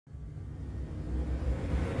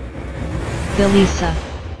Billisa.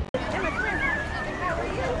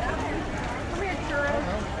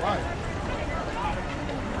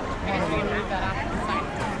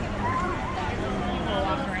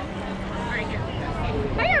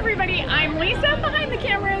 Hey everybody, I'm Lisa. Behind the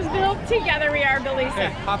camera is Bill. Together we are Billisa.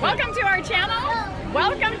 Hey, welcome to our channel.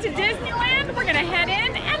 Welcome to Disneyland. We're gonna head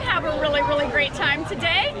in and have a really great time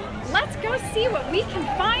today. Let's go see what we can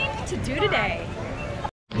find to do today.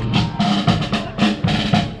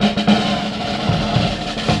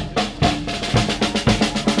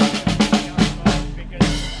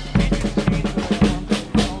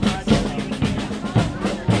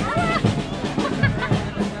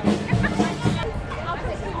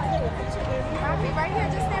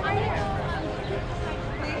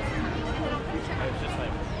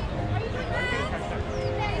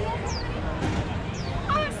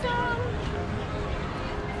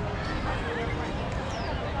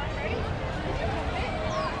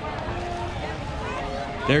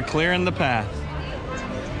 They're clearing the path.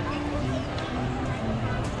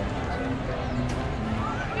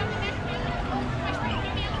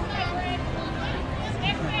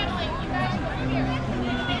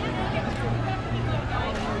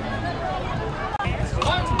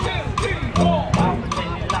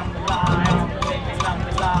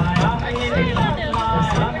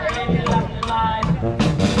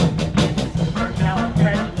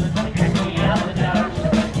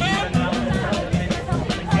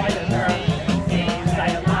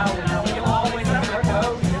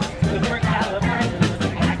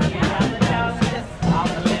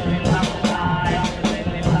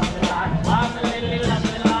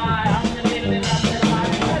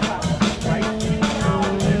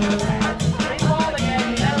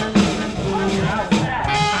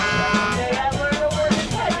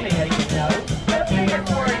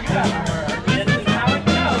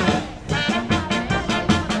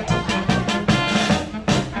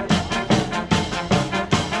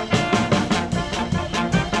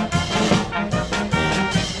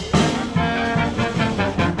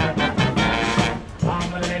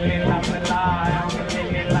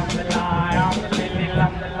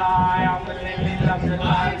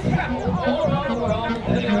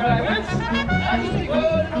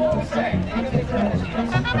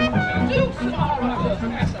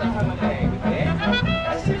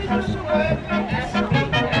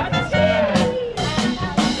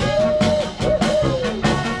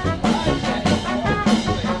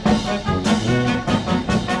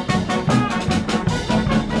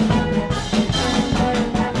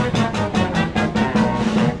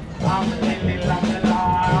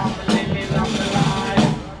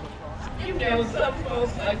 Some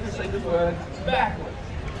folks like to say the word backwards.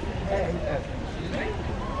 Hey, excuse me?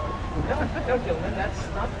 No, gentlemen, that's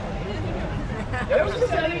not funny. There was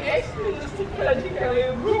selling experience practically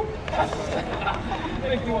group.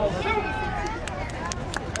 Thank you all so much.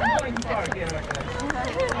 I'm going to park here like that.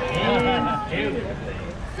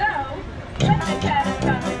 So, when I said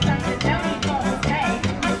something, don't you go to say,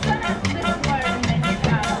 some of this word and then you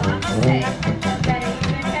gotta say, that it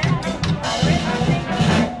even can.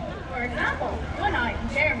 For example, one night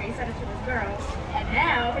Jeremy said it to his girl, and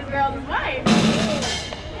now his girl's his wife.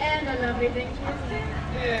 And a lovely thing she is too.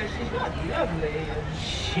 Yeah, she's not lovely.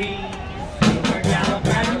 She's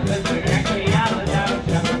supercalifragilistic,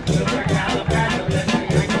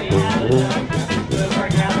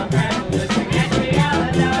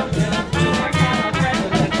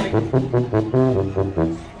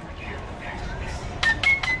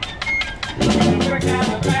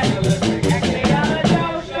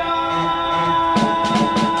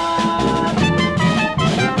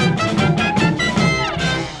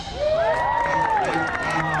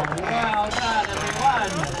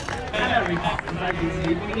 Mary Poppins, I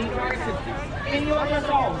believe we need our assistance. Can you let us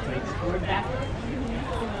all please forward that?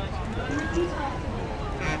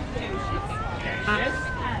 Yes,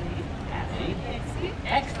 Abby,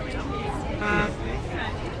 Exley,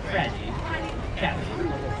 Reggie, Kevin,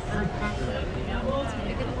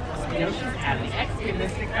 Yoshi, Abby, Exley,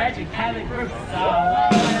 Mystic, Reggie, Kevin, Bruce.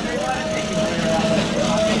 Everyone taking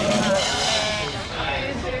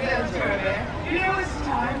you know it's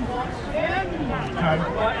time once again. Time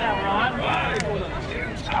for what now, Ron?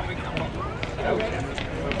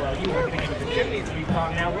 Well, you were thinking the chimneys to be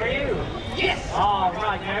talking now, were you? Yes! All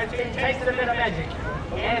right, now it's getting tasted a bit of magic.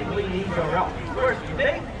 And we need your help. First, you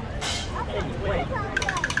think? Anyway,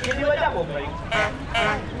 give you a double blink.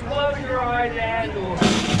 Close your eyes and you'll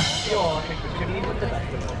take the chimney with the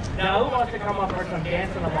best of them. Now, who wants to come up for some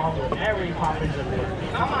dancing along with Mary Poppins and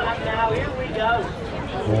Bert? Come on up now, here we go.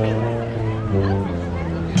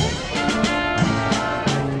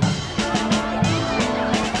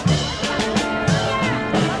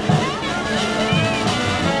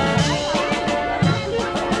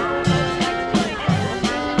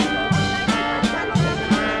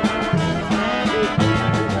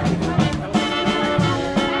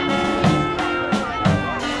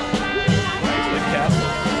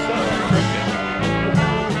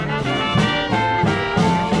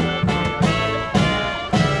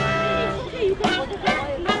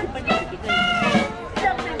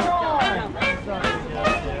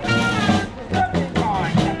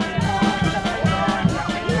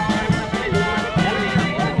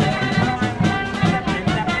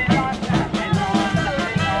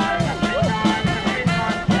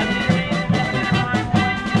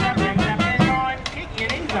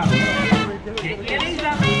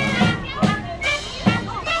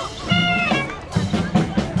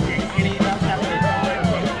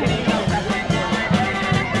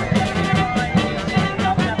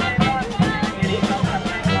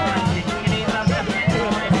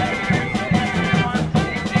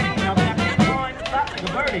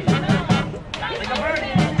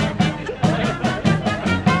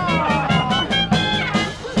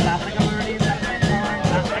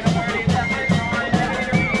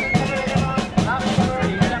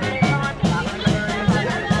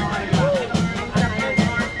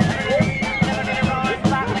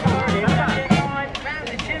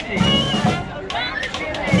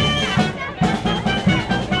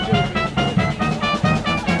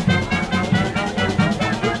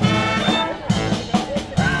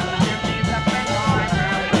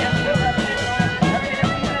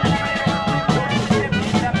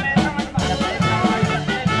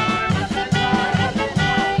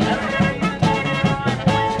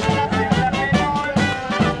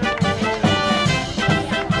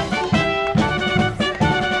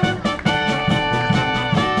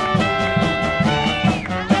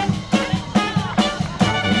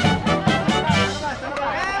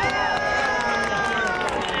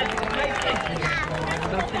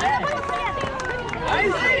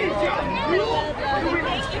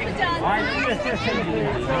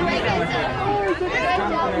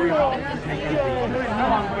 Come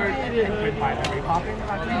on, Bert. Goodbye, Mary Poppins.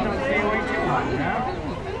 Please don't stay away too long, you know?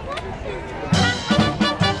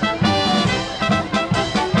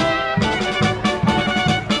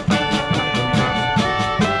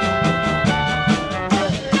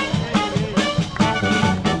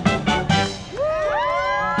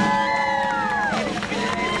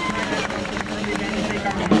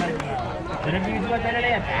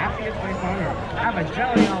 Have a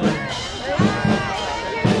jelly holiday.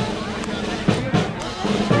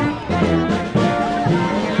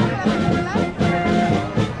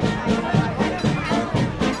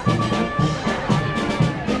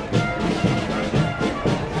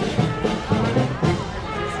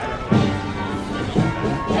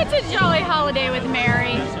 It's a jolly holiday with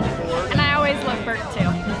Mary, and I always love Bert too.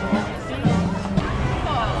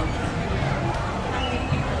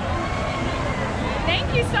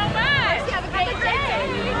 Thank you so much. Have a great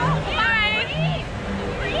day. Bye.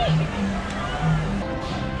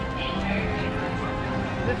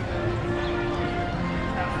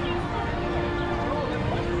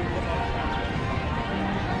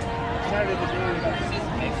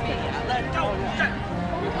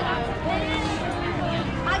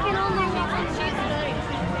 I can only make cheese nice.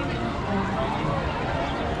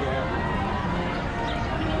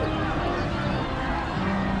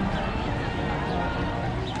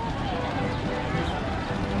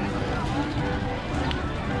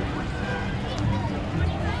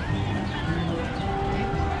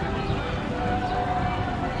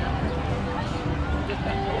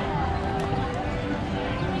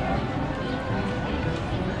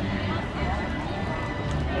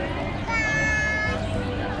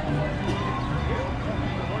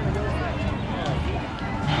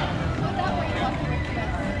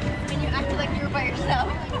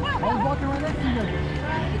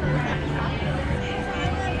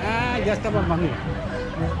 Ya estaba mami.